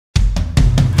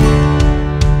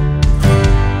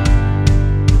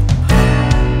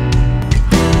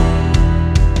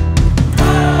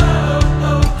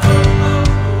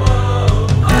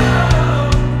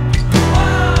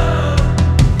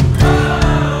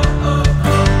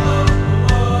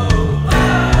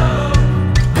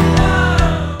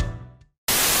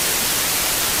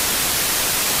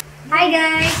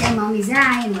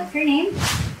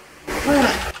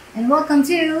welcome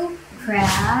to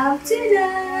Craftoona!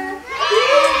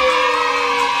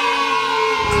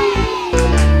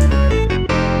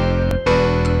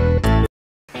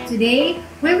 Today,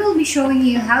 we will be showing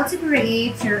you how to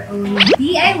create your own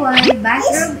DIY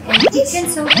bathroom and kitchen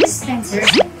soap dispensers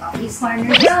and coffee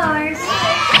corner jars.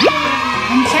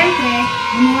 And syempre,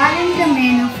 gumawa rin kami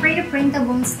ng free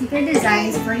printable sticker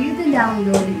designs for you to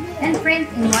download and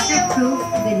print in waterproof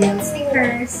video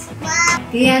stickers.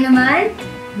 Kaya naman,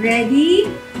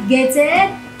 ready, get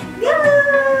set, go!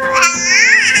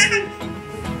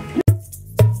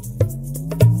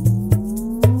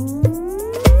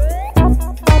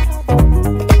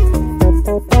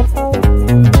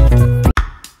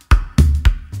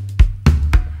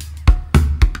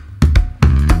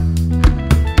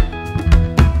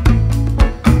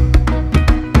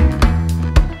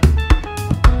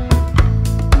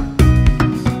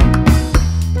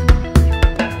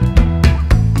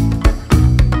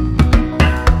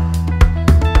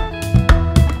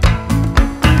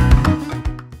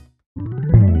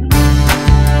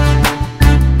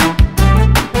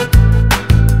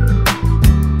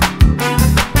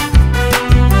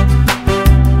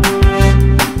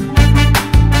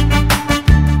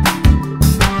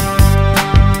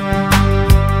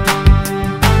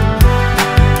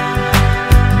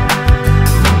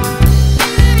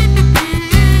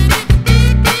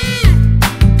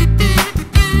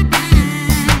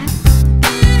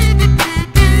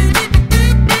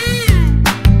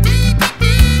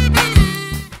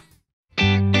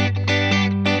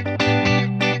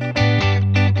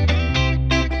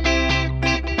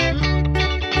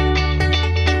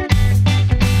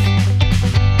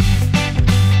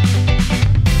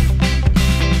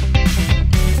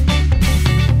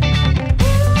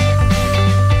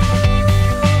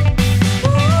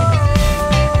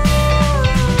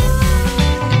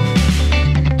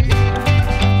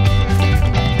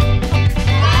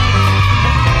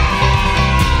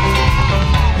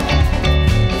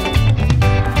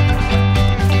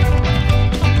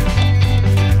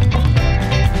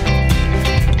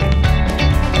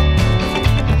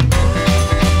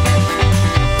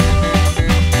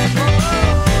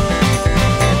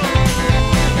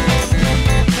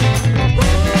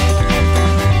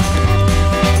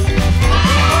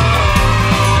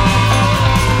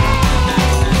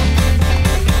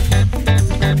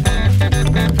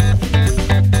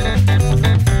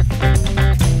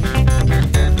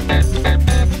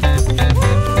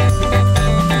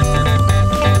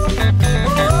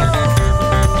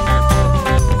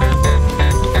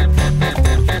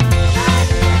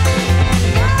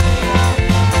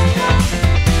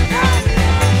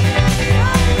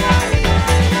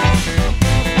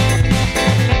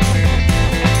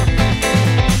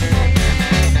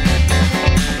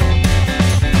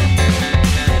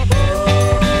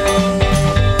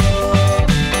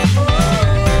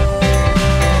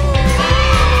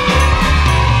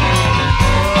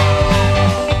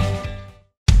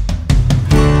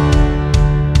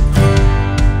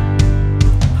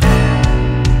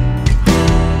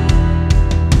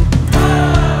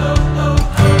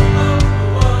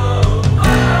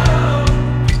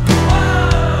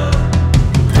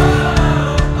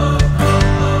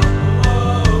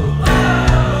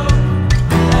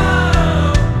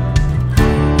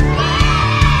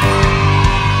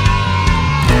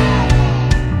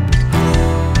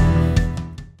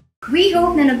 We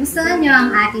hope na nagustuhan nyo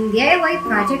ang ating DIY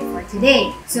project for today.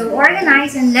 So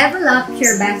organize and level up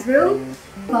your bathroom,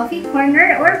 coffee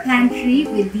corner, or pantry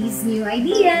with these new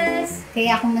ideas.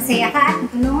 Kaya kung masaya ka at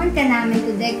tutulungan ka namin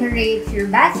to decorate your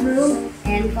bathroom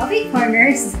and coffee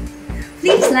corners,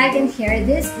 please like and share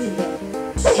this video.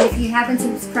 And if you haven't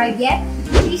subscribed yet,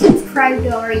 please subscribe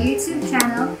to our YouTube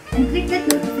channel and click that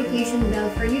notification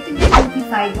bell for you to get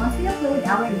notified once we upload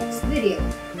our next video.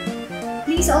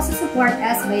 Please also support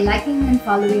us by liking and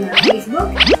following our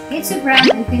Facebook, Instagram,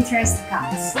 and Pinterest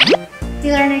accounts.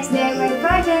 Till our next DIY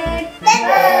project!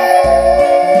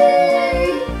 Bye!